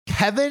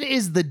Kevin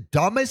is the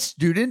dumbest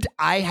student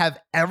I have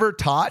ever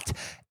taught.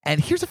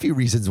 And here's a few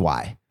reasons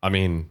why. I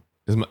mean,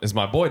 is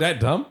my boy that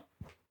dumb?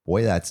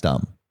 Boy, that's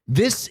dumb.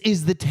 This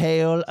is the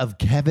tale of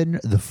Kevin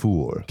the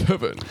Fool.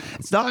 Kevin.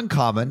 It's not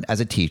uncommon as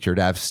a teacher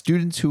to have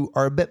students who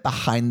are a bit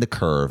behind the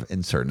curve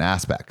in certain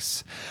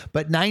aspects.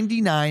 But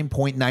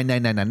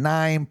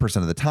 99.99999%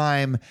 of the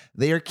time,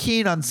 they are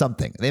keen on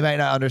something. They might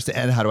not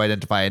understand how to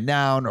identify a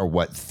noun or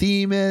what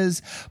theme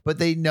is, but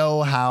they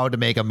know how to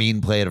make a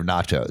mean plate of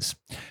nachos.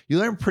 You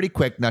learn pretty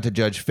quick not to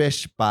judge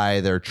fish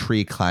by their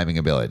tree climbing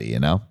ability, you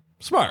know?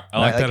 Smart. I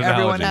like that analogy.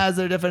 Everyone has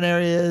their different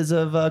areas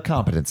of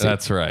competency.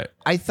 That's right.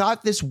 I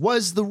thought this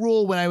was the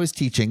rule when I was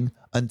teaching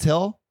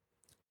until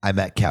I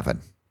met Kevin.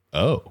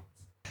 Oh.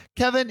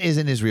 Kevin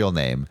isn't his real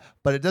name,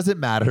 but it doesn't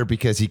matter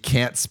because he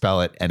can't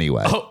spell it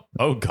anyway.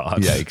 Oh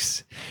God.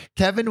 Yikes.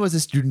 Kevin was a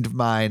student of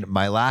mine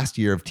my last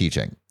year of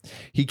teaching.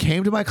 He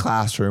came to my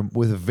classroom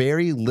with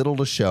very little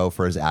to show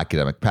for his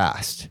academic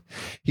past.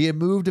 He had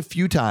moved a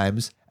few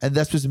times and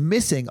thus was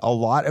missing a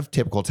lot of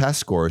typical test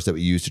scores that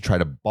we use to try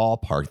to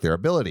ballpark their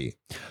ability.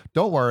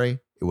 Don't worry,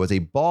 it was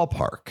a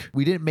ballpark.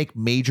 We didn't make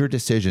major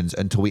decisions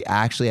until we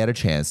actually had a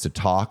chance to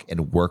talk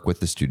and work with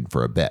the student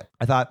for a bit.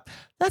 I thought,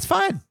 that's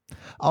fine.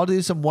 I'll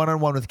do some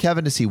one-on-one with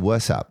Kevin to see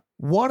what's up.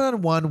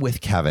 One-on-one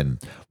with Kevin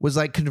was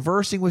like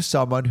conversing with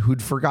someone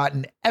who'd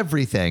forgotten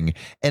everything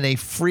in a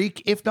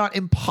freak, if not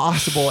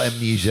impossible,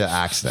 amnesia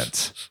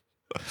accident.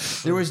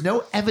 There was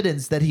no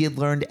evidence that he had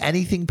learned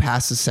anything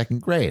past the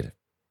second grade.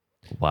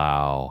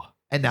 Wow.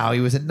 And now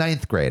he was in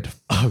ninth grade.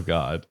 Oh,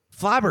 God.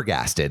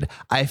 Flabbergasted,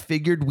 I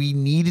figured we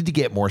needed to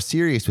get more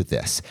serious with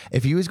this.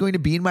 If he was going to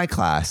be in my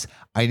class,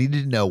 I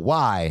needed to know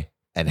why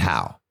and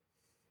how.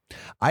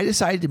 I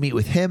decided to meet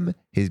with him,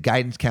 his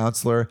guidance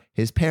counselor,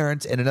 his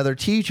parents, and another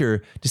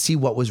teacher to see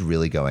what was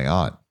really going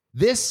on.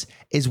 This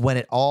is when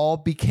it all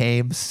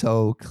became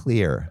so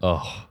clear.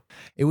 Oh.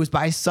 It was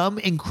by some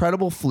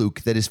incredible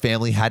fluke that his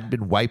family hadn't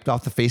been wiped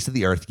off the face of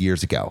the earth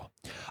years ago.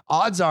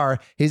 Odds are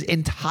his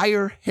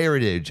entire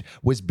heritage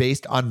was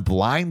based on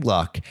blind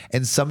luck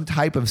and some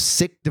type of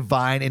sick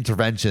divine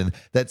intervention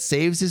that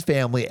saves his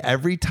family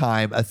every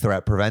time a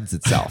threat presents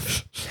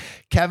itself.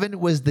 Kevin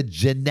was the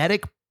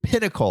genetic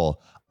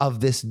pinnacle of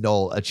this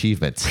null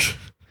achievement.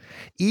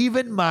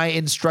 Even my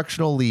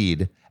instructional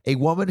lead, a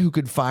woman who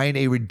could find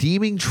a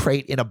redeeming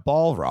trait in a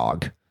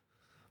Balrog.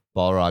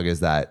 Balrog is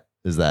that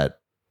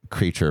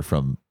creature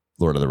from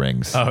Lord of the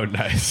Rings. Oh,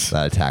 nice.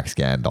 That attacks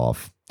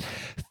Gandalf.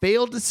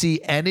 Failed to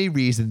see any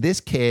reason this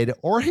kid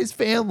or his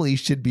family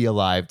should be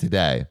alive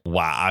today.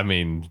 Wow. I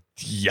mean,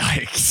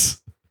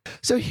 yikes.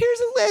 So here's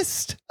a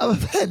list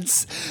of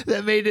events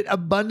that made it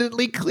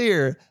abundantly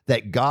clear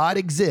that God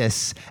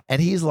exists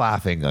and he's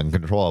laughing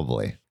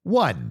uncontrollably.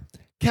 1.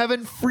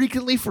 Kevin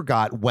frequently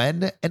forgot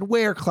when and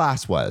where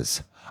class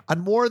was.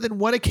 On more than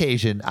one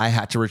occasion, I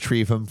had to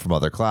retrieve him from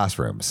other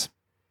classrooms.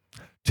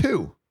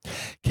 2.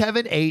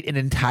 Kevin ate an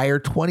entire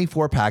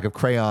 24-pack of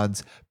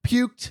crayons,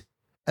 puked,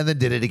 and then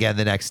did it again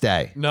the next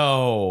day.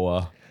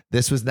 No.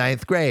 This was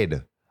ninth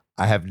grade.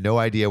 I have no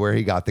idea where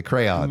he got the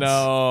crayons.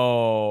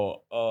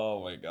 No.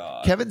 Oh, my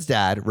God. Kevin's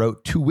dad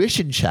wrote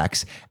tuition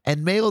checks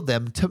and mailed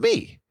them to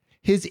me,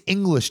 his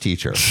English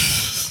teacher.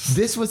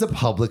 This was a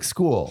public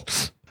school.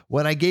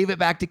 When I gave it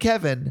back to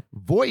Kevin,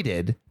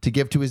 voided, to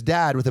give to his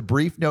dad with a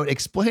brief note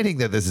explaining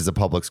that this is a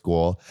public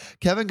school,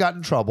 Kevin got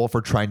in trouble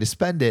for trying to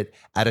spend it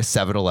at a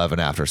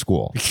 7-Eleven after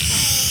school.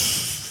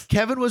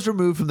 Kevin was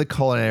removed from the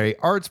culinary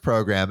arts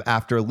program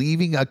after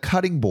leaving a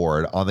cutting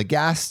board on the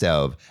gas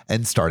stove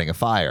and starting a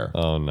fire.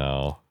 Oh,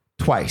 no.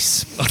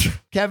 Twice.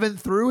 Kevin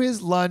threw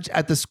his lunch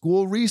at the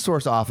school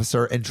resource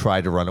officer and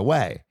tried to run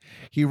away.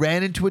 He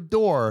ran into a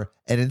door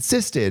and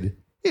insisted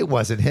it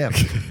wasn't him.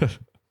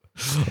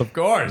 Of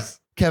course.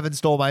 Kevin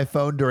stole my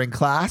phone during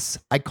class.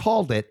 I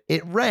called it.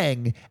 It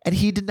rang, and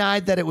he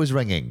denied that it was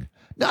ringing.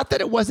 Not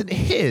that it wasn't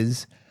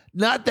his.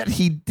 Not that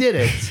he did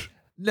it.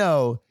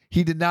 No,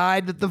 he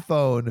denied that the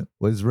phone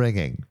was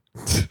ringing.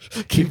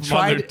 Keep them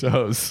on their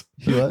toes.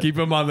 Keep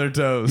them on their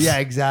toes. Yeah,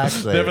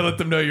 exactly. Never let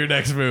them know your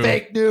next move.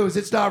 Fake news.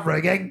 It's not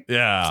ringing.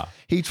 Yeah.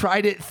 He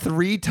tried it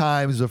 3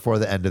 times before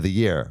the end of the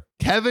year.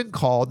 Kevin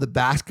called the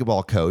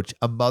basketball coach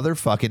a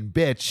motherfucking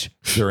bitch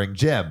during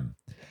gym.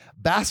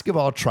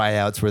 Basketball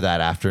tryouts were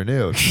that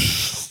afternoon.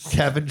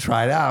 Kevin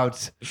tried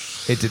out.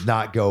 It did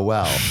not go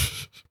well.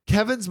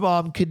 Kevin's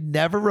mom could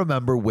never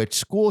remember which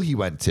school he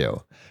went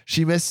to.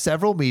 She missed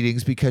several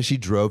meetings because she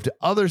drove to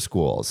other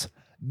schools,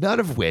 none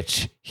of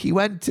which he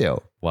went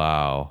to.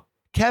 Wow.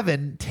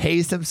 Kevin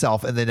tased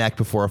himself in the neck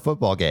before a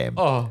football game.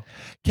 Oh.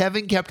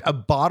 Kevin kept a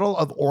bottle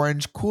of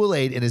orange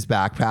Kool-Aid in his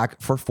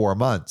backpack for 4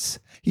 months.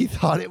 He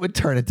thought it would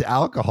turn into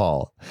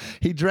alcohol.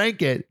 He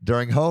drank it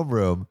during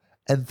homeroom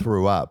and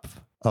threw up.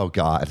 Oh,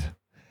 God.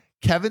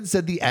 Kevin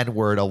said the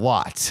N-word a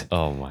lot.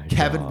 Oh, my God.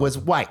 Kevin was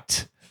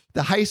white.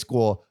 The high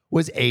school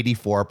was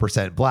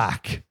 84%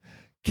 black.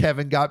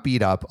 Kevin got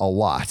beat up a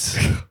lot.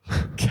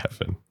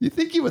 Kevin. You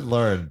think you would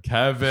learn.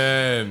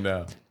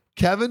 Kevin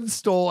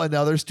stole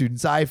another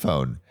student's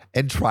iPhone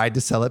and tried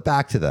to sell it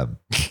back to them.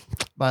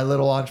 My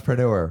little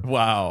entrepreneur.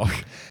 Wow.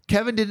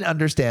 Kevin didn't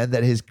understand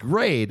that his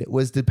grade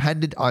was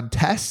dependent on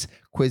tests,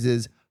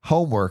 quizzes,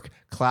 homework,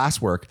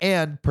 classwork,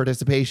 and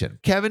participation.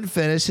 Kevin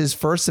finished his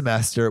first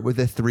semester with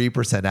a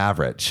 3%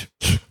 average.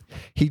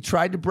 He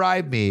tried to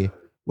bribe me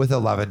with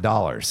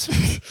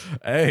 $11.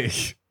 Hey,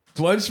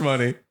 lunch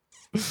money.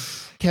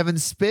 Kevin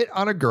spit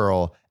on a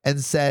girl and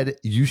said,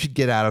 "You should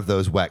get out of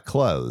those wet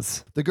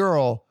clothes." The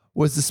girl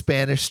was the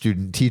Spanish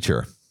student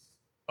teacher.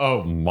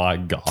 Oh my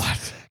God.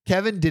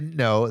 Kevin didn't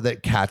know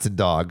that cats and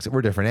dogs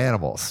were different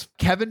animals.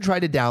 Kevin tried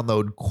to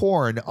download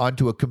corn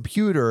onto a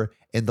computer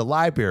in the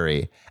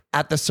library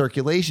at the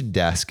circulation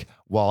desk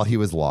while he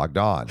was logged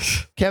on.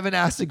 Kevin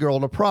asked a girl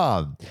to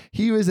prom.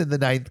 He was in the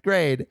 9th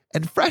grade,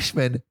 and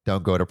freshmen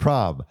don't go to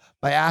prom,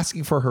 by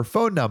asking for her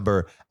phone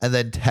number and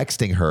then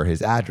texting her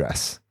his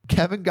address.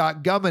 Kevin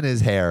got gum in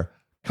his hair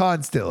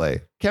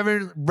constantly.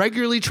 Kevin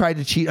regularly tried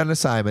to cheat on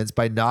assignments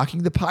by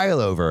knocking the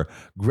pile over,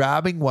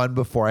 grabbing one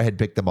before I had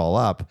picked them all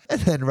up, and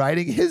then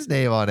writing his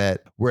name on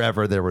it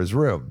wherever there was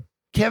room.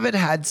 Kevin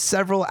had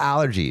several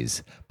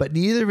allergies, but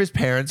neither of his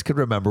parents could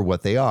remember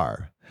what they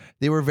are.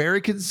 They were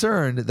very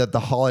concerned that the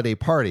holiday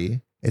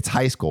party, it's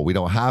high school, we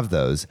don't have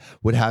those,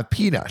 would have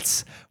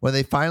peanuts. When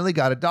they finally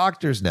got a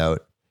doctor's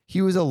note,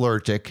 he was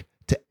allergic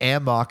to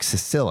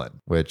amoxicillin,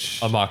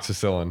 which...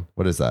 Amoxicillin.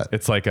 What is that?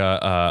 It's like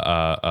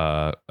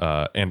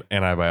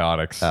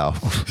antibiotics.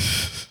 Oh.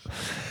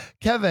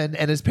 Kevin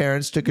and his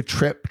parents took a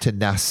trip to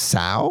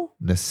Nassau?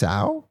 I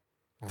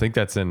think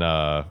that's in,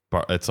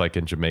 it's like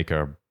in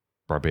Jamaica,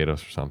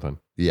 Barbados or something.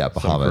 Yeah,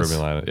 Bahamas.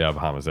 Yeah,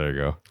 Bahamas. There you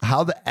go.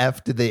 How the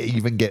F did they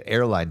even get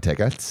airline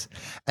tickets?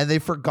 And they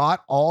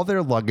forgot all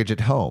their luggage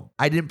at home.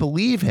 I didn't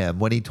believe him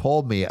when he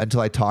told me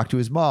until I talked to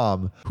his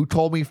mom, who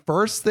told me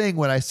first thing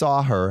when I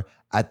saw her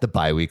at the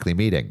biweekly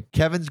meeting.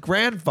 Kevin's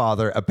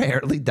grandfather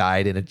apparently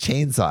died in a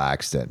chainsaw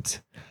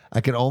accident.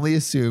 I can only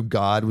assume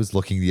God was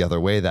looking the other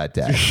way that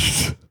day.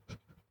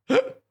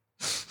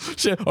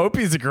 Shit,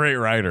 Opie's a great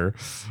writer.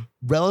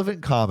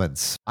 Relevant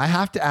comments. I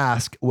have to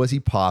ask, was he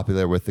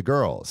popular with the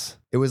girls?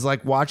 It was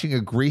like watching a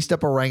greased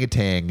up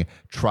orangutan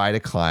try to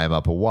climb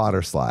up a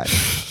water slide.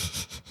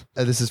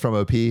 This is from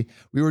OP. We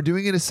were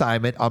doing an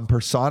assignment on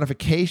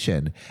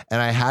personification,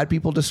 and I had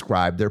people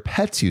describe their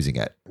pets using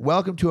it.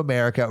 Welcome to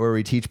America, where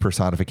we teach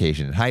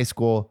personification in high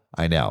school.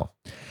 I know.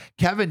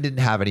 Kevin didn't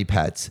have any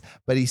pets,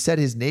 but he said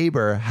his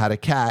neighbor had a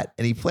cat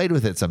and he played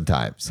with it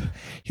sometimes.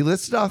 He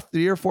listed off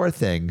 3 or 4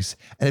 things,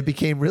 and it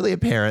became really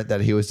apparent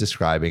that he was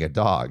describing a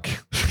dog.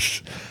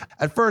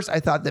 At first, I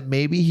thought that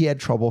maybe he had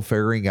trouble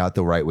figuring out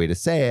the right way to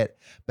say it,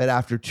 but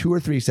after 2 or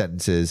 3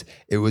 sentences,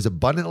 it was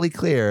abundantly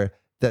clear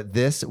that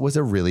this was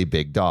a really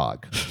big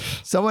dog.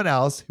 Someone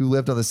else who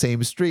lived on the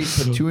same street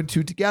put 2 and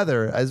 2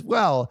 together as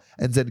well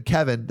and said,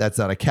 "Kevin, that's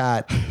not a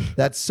cat.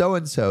 That's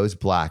so-and-so's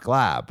black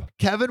lab."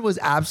 Kevin was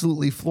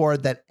absolutely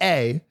floored that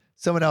A,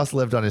 someone else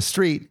lived on his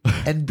street,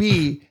 and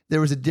B, there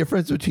was a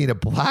difference between a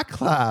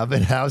black lab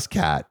and house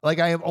cat. Like,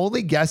 I am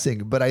only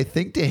guessing, but I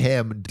think to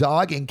him,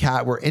 dog and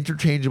cat were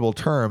interchangeable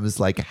terms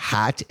like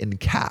hat and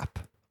cap.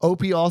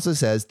 OP also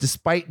says,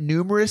 despite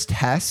numerous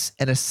tests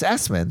and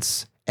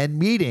assessments and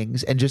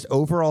meetings and just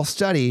overall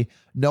study,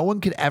 no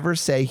one could ever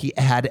say he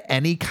had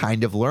any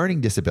kind of learning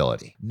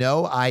disability.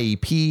 No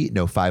IEP,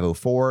 no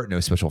 504,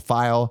 no special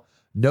file,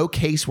 no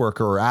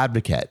caseworker or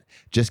advocate.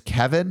 Just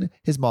Kevin,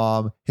 his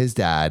mom, his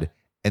dad,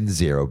 and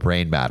 0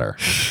 brain matter.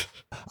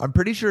 I'm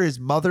pretty sure his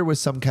mother was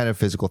some kind of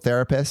physical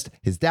therapist.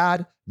 His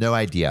dad, no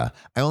idea.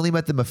 I only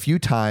met them a few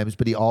times,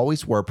 but he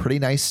always wore a pretty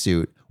nice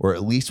suit, or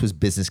at least was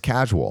business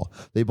casual.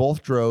 They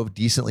both drove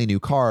decently new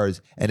cars,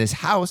 and his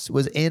house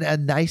was in a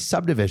nice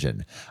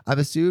subdivision. I'm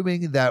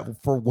assuming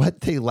that for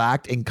what they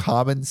lacked in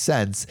common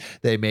sense,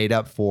 they made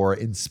up for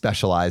in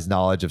specialized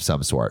knowledge of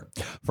some sort.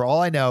 For all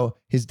I know,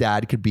 his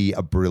dad could be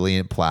a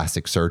brilliant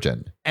plastic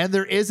surgeon. And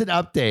there is an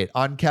update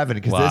on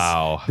Kevin,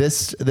 because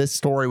this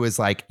story was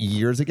like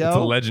years ago. It's a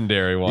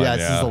legendary one. Yeah,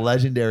 this is a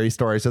legendary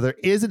story. So there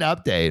is an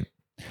update,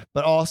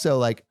 but also,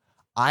 like,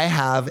 I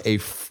have a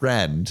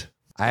friend,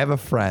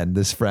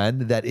 this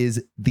friend that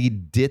is the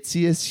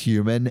ditziest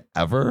human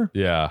ever.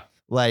 Yeah.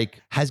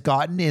 Like, has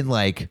gotten in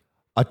like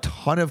a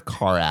ton of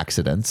car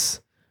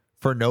accidents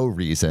for no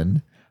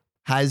reason,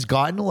 has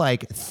gotten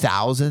like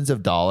thousands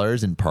of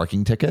dollars in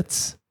parking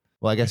tickets.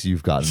 Well, I guess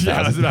you've gotten thousands.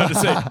 Yeah, I was about to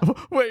say,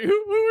 wait, who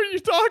are you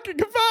talking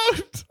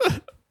about?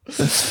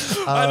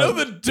 I know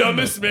the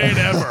dumbest man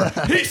ever.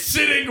 He's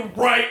sitting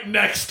right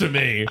next to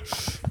me.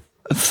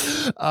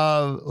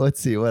 Let's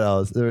see what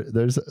else.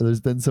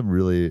 There's been some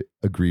really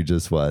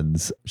egregious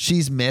ones.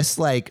 She's missed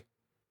like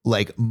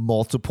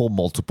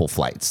multiple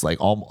flights,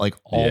 like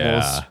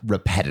almost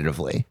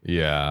repetitively.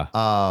 Yeah.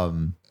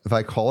 If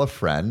I call a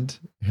friend,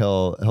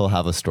 he'll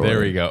have a story. There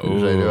we go.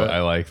 Ooh,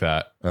 I like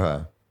that.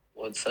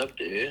 What's up,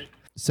 dude?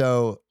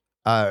 So,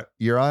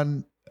 you're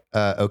on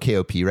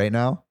OKOP right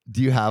now.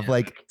 Do you have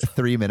like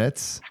 3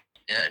 minutes?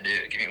 Yeah,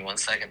 dude. Give me 1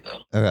 second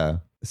though. Okay.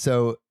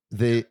 So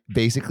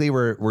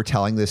we're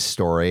telling this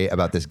story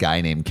about this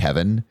guy named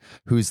Kevin,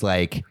 who's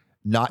like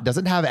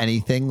doesn't have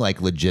anything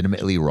like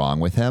legitimately wrong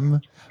with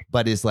him,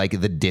 but is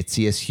like the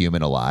ditziest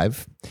human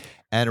alive.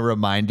 And it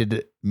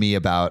reminded me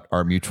about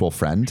our mutual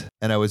friend.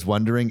 And I was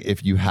wondering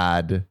if you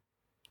had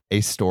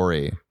a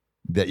story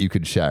that you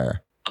could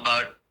share.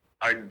 About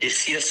our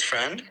ditziest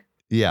friend?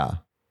 Yeah.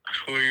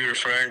 Who are you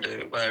referring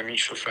to by our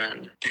mutual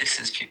friend? This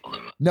is people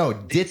that... No,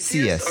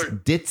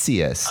 ditziest.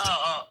 Ditziest.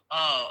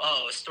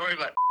 Oh, a story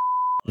about...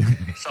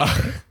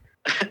 Sorry.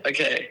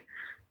 Okay.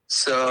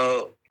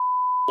 So,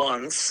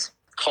 once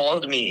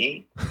called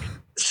me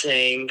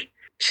saying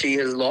she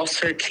has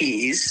lost her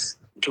keys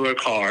to her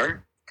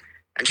car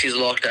and she's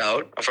locked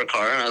out of her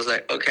car. And I was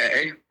like,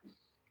 okay,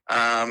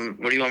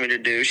 what do you want me to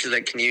do? She's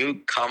like, can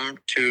you come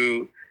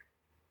to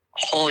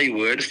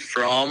Hollywood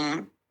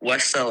from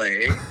West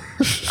LA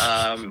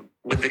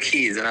with the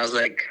keys? And I was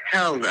like,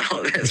 hell no.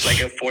 It's like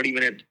a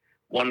 40-minute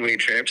one-way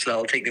trip, so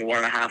that'll take me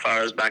 1.5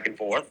 hours back and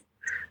forth.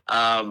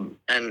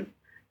 And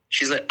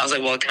she's like, I was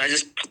like, well, can I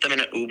just put them in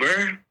an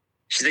Uber?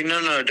 She's like,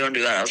 no, don't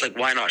do that. I was like,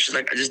 why not? She's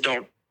like, I just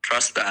don't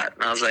trust that.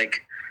 And I was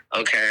like,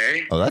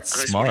 okay. Oh, that's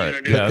smart.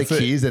 Put Yeah, the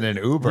keys in an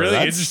Uber. Really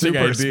that's interesting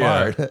super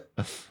idea. smart.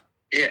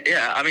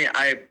 Yeah. I mean,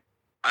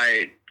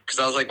 because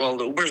I was like, well,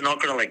 the Uber's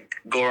not going to like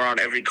go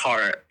around every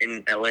car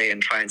in LA and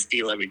try and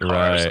steal every car.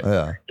 Right. So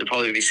Yeah. it'll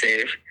probably be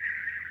safe.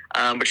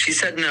 But she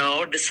said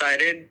no,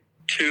 decided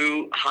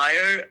to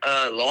hire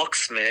a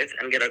locksmith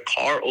and get a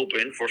car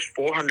open for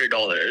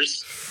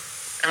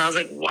 $400. And I was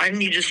like, why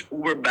didn't you just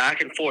Uber back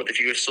and forth if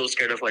you were so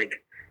scared of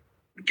like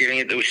giving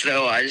it? She's like,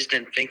 oh, I just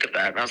didn't think of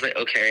that. And I was like,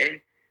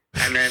 okay.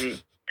 And then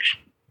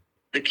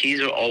the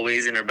keys were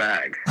always in her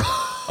bag.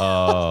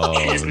 Oh,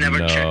 She just never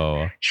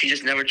no. She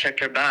just never checked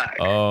her bag.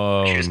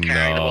 Oh, She was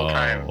carrying the whole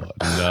time.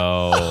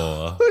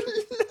 No.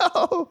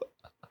 No.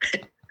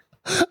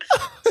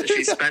 So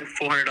she spent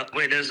 $400.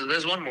 Wait,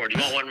 there's one more. Do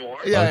you want one more?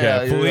 Yeah,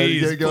 Okay, yeah.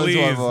 please, Give us please.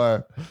 one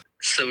more.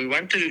 So we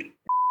went to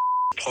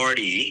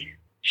party.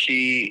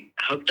 She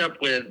hooked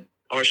up with,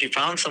 or she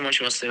found someone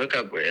she wants to hook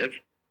up with,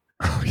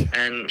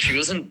 and she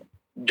wasn't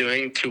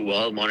doing too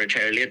well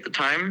monetarily at the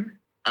time.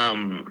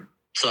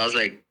 So I was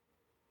like,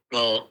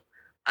 well,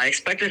 I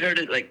expected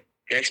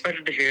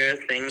to hear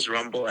things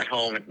rumble at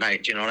home at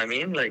night. You know what I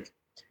mean? Like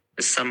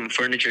there's some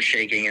furniture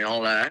shaking and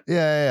all that.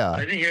 Yeah. I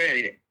didn't hear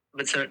anything.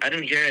 But so I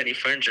didn't hear any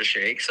furniture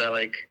shake. So I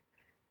like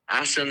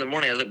asked her in the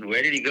morning. I was like,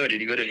 where did he go? Did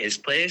he go to his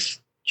place?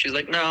 She was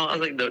like, no. I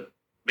was like, no,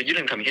 but you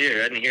didn't come here.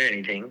 I didn't hear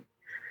anything.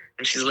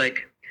 And she's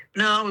like,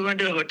 no, we went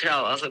to a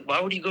hotel. I was like, why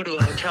would you go to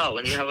a hotel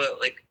when you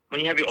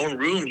have your own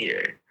room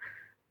here?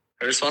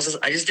 Her response is,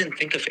 I just didn't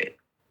think of it.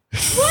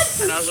 What?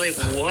 And I was like,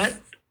 what?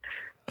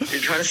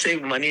 You're trying to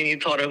save money and you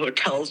thought a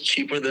hotel's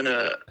cheaper than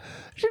a...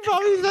 She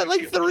probably spent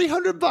like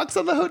 $300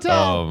 on the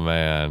hotel. Oh,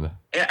 man.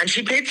 Yeah, and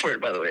she paid for it,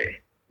 by the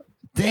way.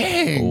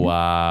 Dang.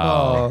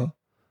 Wow.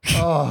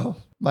 Oh,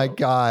 my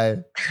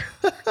God.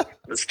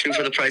 That's 2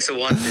 for the price of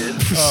 1,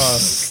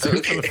 dude.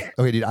 Okay.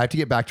 Okay, dude, I have to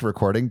get back to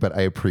recording, but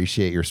I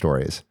appreciate your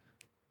stories.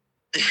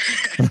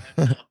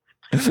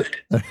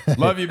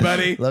 Love you,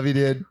 buddy. Love you,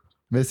 dude.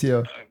 Miss you.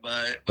 All right,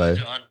 bye. Bye. Bye,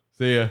 John.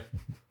 See ya.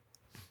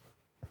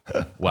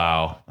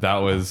 Wow, that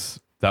was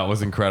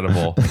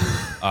incredible.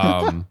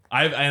 I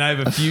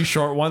have a few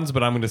short ones,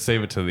 but I'm going to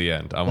save it to the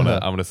end. I'm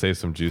gonna save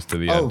some juice to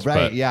the end. Oh,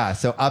 right. but- Yeah.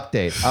 So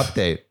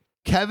update.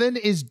 Kevin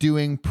is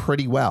doing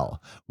pretty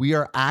well. We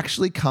are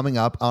actually coming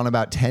up on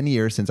about 10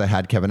 years since I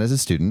had Kevin as a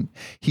student.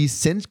 He's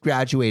since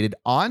graduated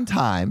on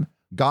time,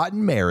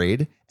 gotten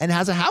married, and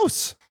has a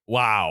house.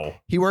 Wow.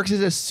 He works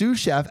as a sous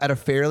chef at a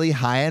fairly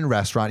high-end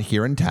restaurant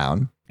here in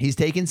town. He's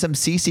taken some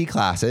CC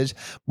classes,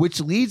 which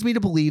leads me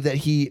to believe that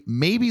he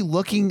may be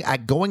looking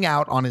at going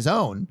out on his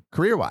own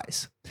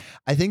career-wise.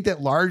 I think that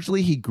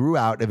largely he grew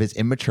out of his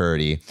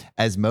immaturity,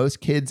 as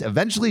most kids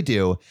eventually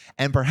do,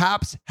 and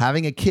perhaps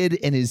having a kid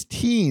in his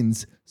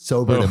teens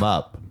sobered him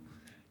up.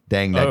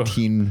 Dang, that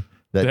teen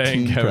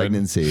Kevin.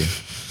 pregnancy.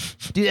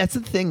 Dude, that's the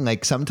thing.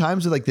 Like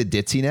sometimes with like the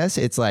ditziness,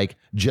 it's like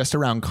just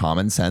around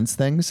common sense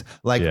things.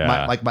 Like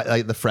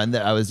my the friend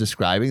that I was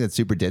describing that's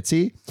super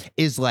ditzy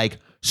is like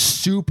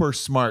super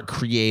smart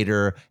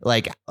creator,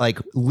 like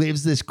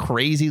lives this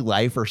crazy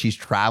life where she's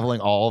traveling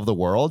all of the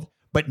world,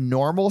 but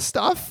normal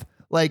stuff,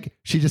 like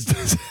she just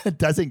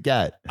doesn't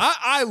get.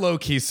 I low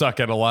key suck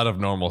at a lot of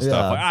normal stuff.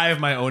 Yeah. Like, I have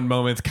my own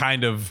moments,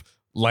 kind of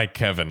like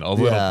Kevin, a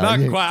little. Yeah.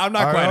 I'm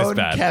not Our quite as own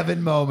bad.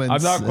 Kevin moments.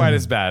 I'm not quite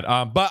as bad.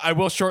 But I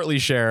will shortly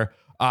share.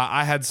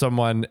 I had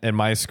someone in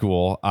my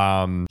school.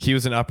 He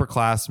was an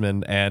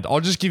upperclassman, and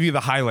I'll just give you the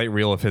highlight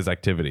reel of his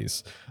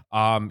activities.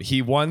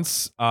 He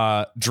once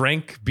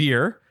drank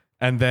beer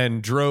and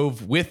then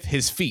drove with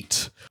his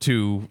feet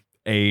to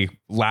a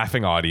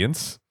laughing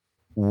audience.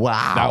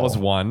 Wow. That was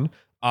one.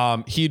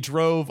 He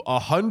drove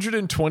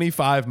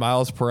 125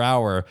 miles per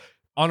hour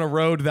on a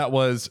road that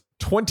was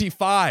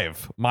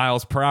 25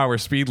 miles per hour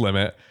speed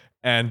limit.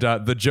 And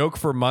the joke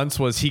for months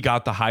was he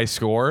got the high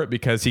score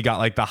because he got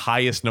like the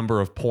highest number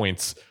of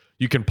points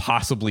you can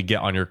possibly get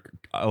on your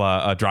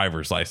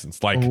driver's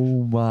license. Like,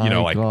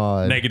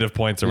 God. negative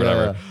points or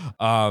whatever.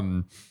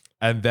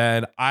 And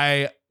then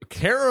I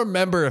can't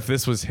remember if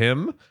this was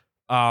him,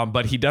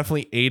 but he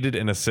definitely aided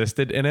and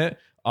assisted in it.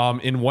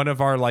 In one of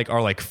our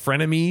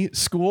frenemy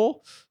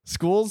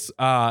schools,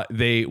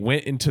 they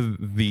went into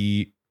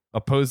the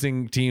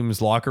opposing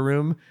team's locker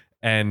room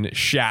and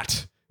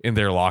shat in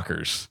their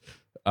lockers.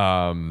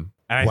 And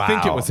I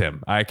think it was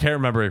him. I can't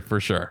remember it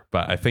for sure,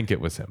 but I think it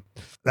was him.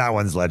 That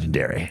one's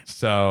legendary.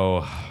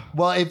 So,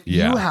 well, if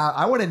you have,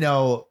 I want to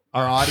know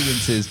our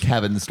audience's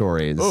Kevin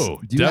stories.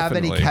 Oh, do you have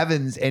any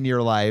Kevins in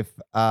your life?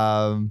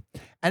 And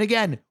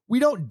again, we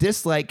don't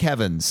dislike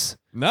Kevins.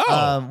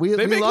 No, we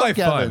make love life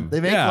Kevin. fun.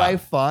 They make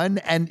life fun,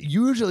 and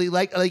usually,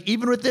 like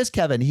even with this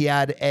Kevin, he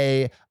had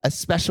a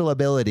special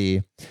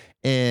ability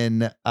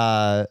in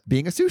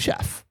being a sous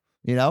chef.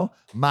 You know,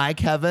 my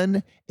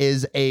Kevin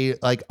is a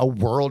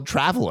world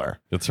traveler.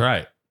 That's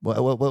right.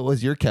 What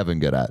was your Kevin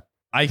good at?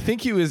 I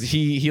think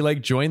he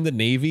like joined the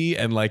Navy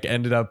and like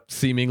ended up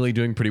seemingly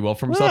doing pretty well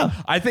for himself.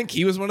 Yeah. I think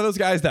he was one of those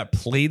guys that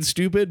played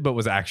stupid but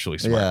was actually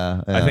smart.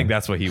 Yeah. I think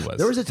that's what he was.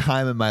 There was a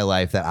time in my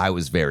life that I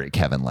was very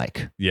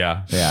Kevin-like.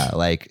 Yeah. Yeah,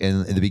 like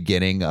in the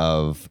beginning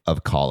of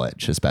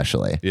college,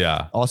 especially.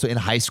 Yeah. Also in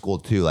high school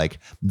too. Like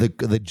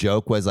the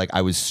joke was like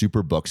I was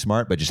super book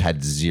smart but just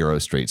had zero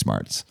street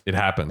smarts. It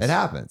happens. It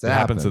happens. It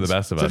happens to the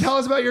best of us. So tell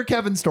us about your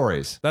Kevin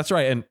stories. That's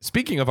right. And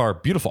speaking of our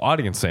beautiful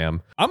audience,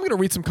 Sam, I'm going to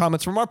read some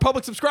comments from our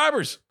public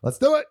subscribers. Let's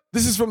do it.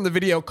 This is from the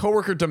video,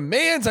 coworker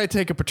demands I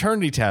take a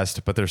paternity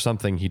test, but there's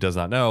something he does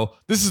not know.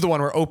 This is the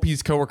one where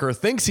OP's coworker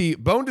thinks he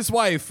boned his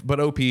wife, but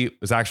OP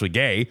is actually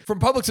gay. From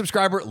public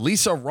subscriber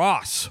Lisa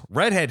Ross,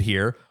 redhead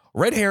here.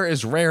 Red hair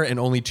is rare and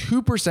only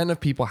 2% of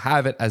people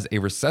have it as a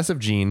recessive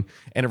gene,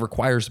 and it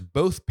requires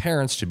both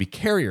parents to be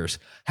carriers.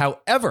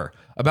 However,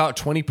 about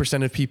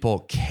 20% of people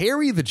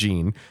carry the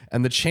gene,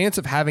 and the chance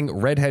of having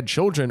redhead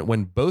children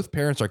when both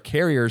parents are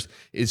carriers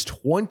is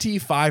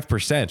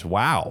 25%.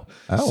 Wow.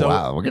 Oh,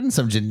 wow. We're getting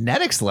some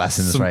genetics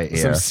lessons right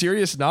here. Some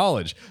serious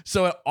knowledge.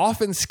 So it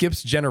often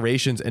skips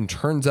generations and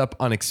turns up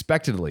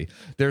unexpectedly.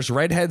 There's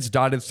redheads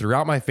dotted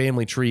throughout my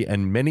family tree,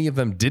 and many of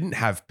them didn't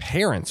have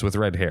parents with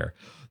red hair.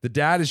 The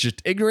dad is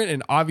just ignorant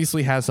and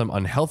obviously has some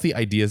unhealthy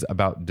ideas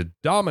about the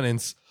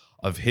dominance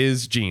of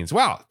his genes.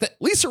 Wow.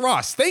 Lisa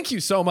Ross, thank you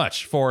so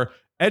much for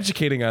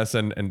educating us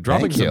and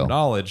dropping some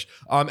knowledge.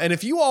 And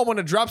if you all want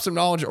to drop some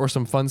knowledge or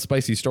some fun,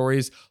 spicy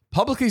stories,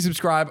 publicly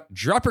subscribe,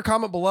 drop your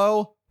comment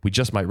below. We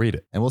just might read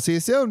it. And we'll see you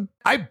soon.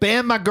 I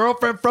banned my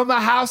girlfriend from the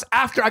house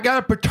after I got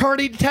a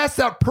paternity test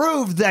that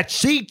proved that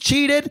she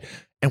cheated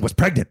and was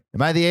pregnant.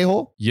 Am I the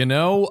a-hole? You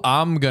know,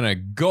 I'm going to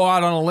go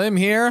out on a limb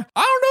here.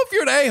 I don't know if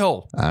you're an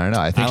a-hole. I don't know.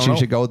 I think she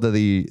should go to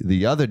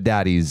the other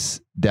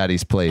daddy's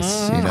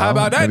place. You know? How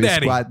about that, maybe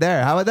daddy? Squat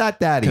there. How about that,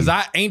 daddy? Because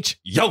I ain't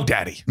yo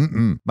daddy.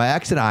 My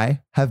ex and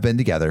I have been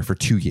together for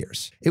 2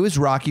 years. It was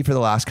rocky for the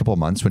last couple of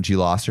months when she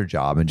lost her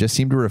job and just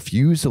seemed to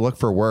refuse to look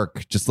for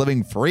work, just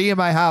living free in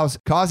my house,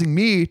 causing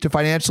me to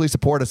financially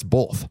support us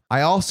both.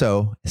 I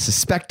also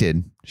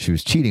suspected she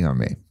was cheating on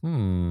me.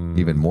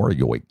 Even more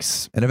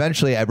yoinks. And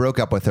eventually I broke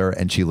up with her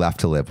and she left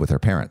to live with her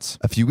parents.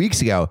 A few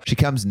weeks ago, she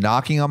comes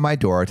knocking on my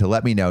door to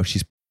let me know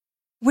she's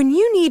When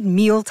you need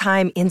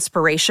mealtime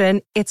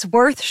inspiration, it's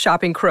worth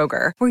shopping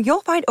Kroger, where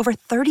you'll find over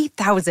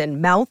 30,000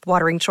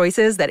 mouth-watering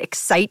choices that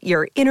excite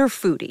your inner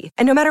foodie.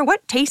 And no matter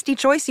what tasty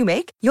choice you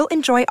make, you'll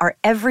enjoy our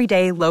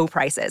everyday low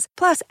prices,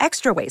 plus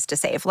extra ways to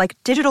save, like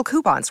digital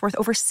coupons worth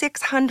over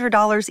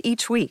 $600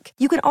 each week.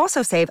 You can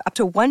also save up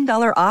to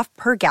 $1 off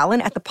per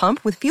gallon at the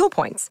pump with fuel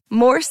points.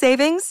 More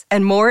savings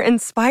and more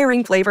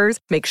inspiring flavors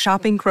make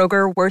shopping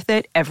Kroger worth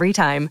it every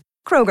time.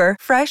 Kroger,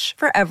 fresh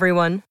for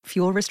everyone.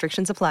 Fuel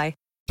restrictions apply.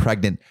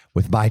 Pregnant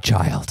with my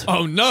child.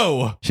 Oh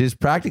no. She's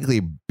practically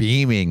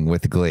beaming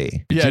with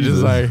glee. Yeah,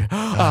 just like,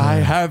 I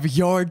have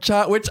your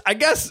child, which I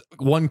guess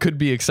one could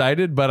be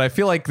excited, but I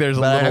feel like there's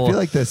a little... I feel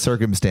like the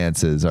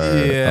circumstances are a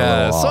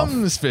little off.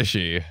 Something's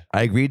fishy.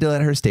 I agreed to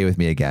let her stay with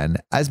me again,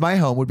 as my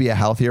home would be a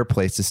healthier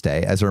place to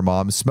stay, as her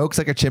mom smokes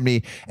like a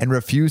chimney and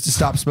refused to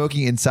stop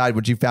smoking inside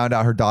when she found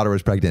out her daughter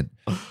was pregnant.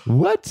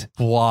 What?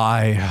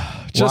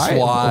 Why? Just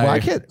why? Why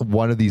can't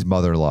one of these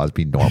mother-in-laws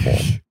be normal?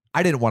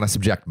 I didn't want to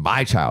subject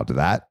my child to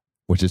that,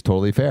 which is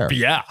totally fair.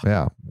 Yeah.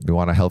 Yeah. We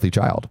want a healthy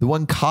child. The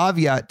one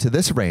caveat to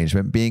this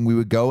arrangement being we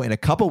would go in a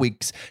couple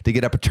weeks to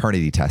get a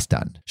paternity test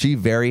done. She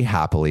very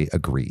happily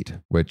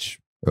agreed, which,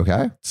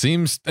 okay.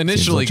 Seems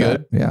initially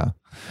good. Yeah.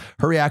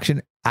 Her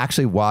reaction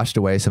actually washed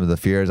away some of the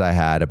fears I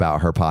had about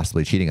her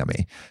possibly cheating on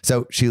me.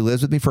 So she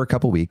lives with me for a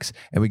couple weeks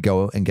and we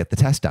go and get the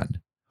test done.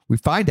 We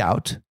find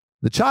out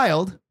the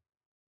child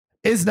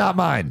is not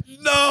mine.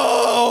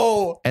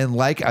 No. And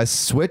like a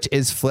switch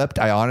is flipped,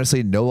 I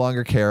honestly no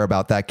longer care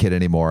about that kid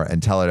anymore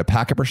and tell her to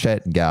pack up her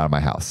shit and get out of my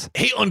house.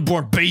 Hey,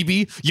 unborn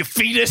baby, you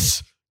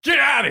fetus. Get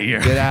out of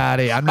here. Get out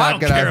of here. I don't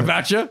care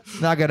about you.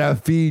 Not going to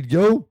feed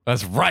you.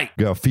 That's right.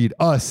 Going to feed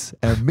us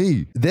and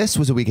me. This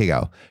was a week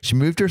ago. She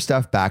moved her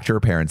stuff back to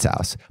her parents'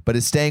 house, but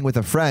is staying with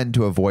a friend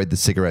to avoid the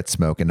cigarette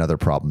smoke and other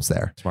problems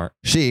there. Smart.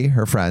 She,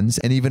 her friends,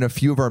 and even a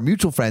few of our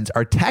mutual friends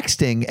are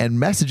texting and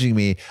messaging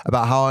me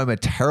about how I'm a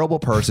terrible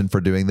person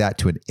for doing that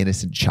to an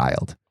innocent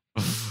child.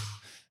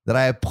 that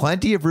I have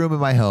plenty of room in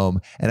my home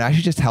and I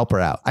should just help her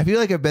out. I feel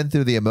like I've been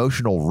through the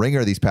emotional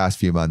ringer these past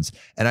few months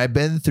and I've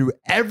been through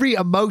every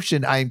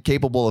emotion I am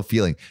capable of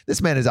feeling.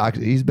 This man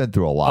he's been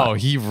through a lot. Oh,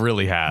 he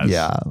really has.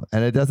 Yeah.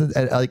 And it doesn't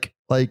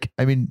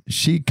I mean,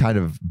 she kind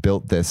of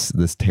built this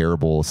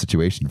terrible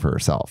situation for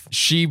herself.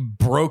 She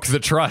broke the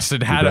trust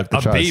and had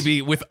a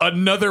baby with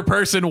another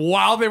person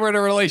while they were in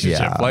a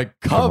relationship. Yeah, like,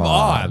 come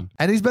on.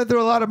 And he's been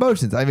through a lot of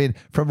emotions. I mean,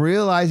 from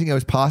realizing I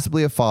was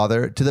possibly a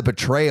father to the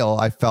betrayal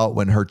I felt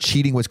when her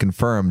cheating was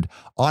confirmed.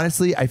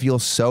 Honestly, I feel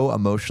so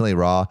emotionally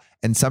raw.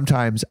 And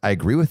sometimes I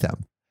agree with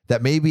them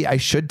that maybe I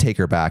should take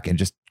her back and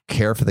just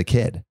care for the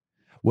kid.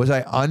 Was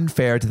I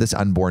unfair to this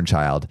unborn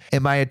child?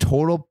 Am I a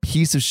total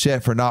piece of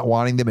shit for not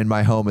wanting them in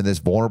my home in this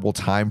vulnerable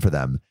time for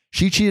them?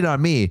 She cheated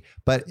on me,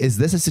 but is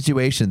this a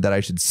situation that I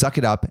should suck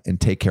it up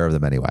and take care of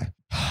them anyway?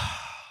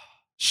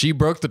 She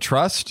broke the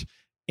trust,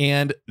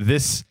 and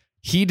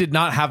he did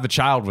not have the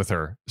child with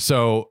her.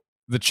 So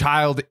the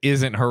child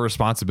isn't her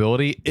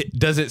responsibility.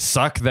 Does it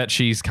suck that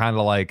she's kind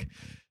of like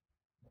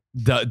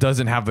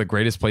doesn't have the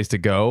greatest place to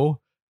go?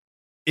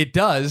 It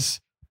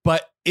does,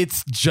 but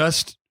it's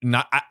just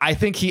not. I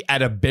think he,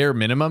 at a bare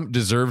minimum,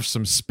 deserves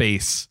some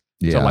space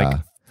to like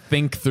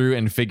think through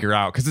and figure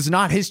out, because it's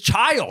not his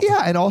child.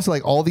 Yeah, and also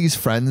like all these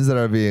friends that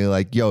are being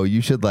like, "Yo,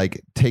 you should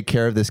like take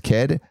care of this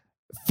kid."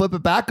 Flip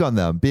it back on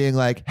them, being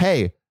like,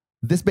 "Hey,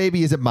 this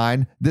baby isn't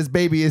mine. This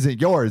baby isn't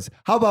yours.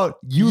 How about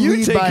you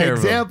lead by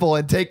example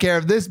and take care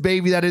of this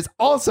baby that is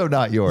also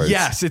not yours?"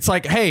 Yes, it's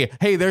like, hey,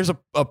 there's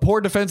a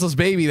poor defenseless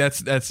baby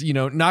that's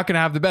not going to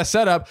have the best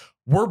setup.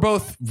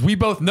 We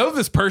both know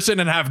this person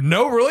and have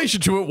no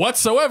relation to it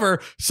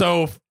whatsoever.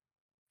 So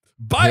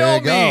by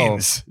all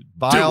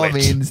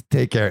means,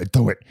 take care.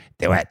 Do it.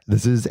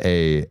 This is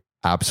a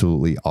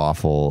absolutely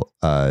awful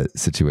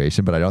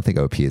situation, but I don't think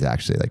OP is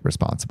actually like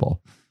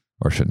responsible,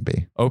 or shouldn't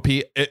be. OP,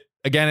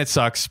 it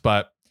sucks,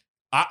 but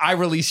I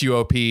release you,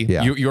 OP.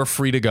 Yeah. You're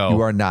free to go.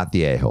 You are not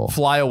the a-hole.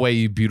 Fly away,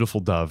 you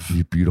beautiful dove.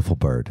 You beautiful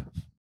bird.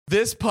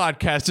 This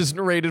podcast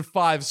isn't rated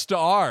 5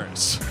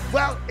 stars.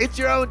 Well, it's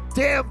your own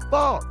damn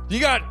fault.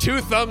 You got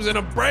 2 thumbs and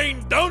a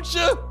brain, don't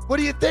you? What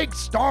do you think?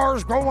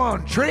 Stars grow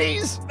on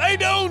trees? They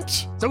don't.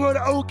 So go to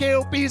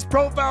OKOP's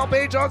profile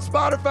page on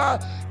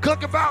Spotify,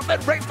 click about,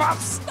 then rate 5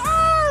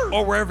 stars.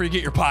 Or wherever you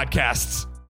get your podcasts.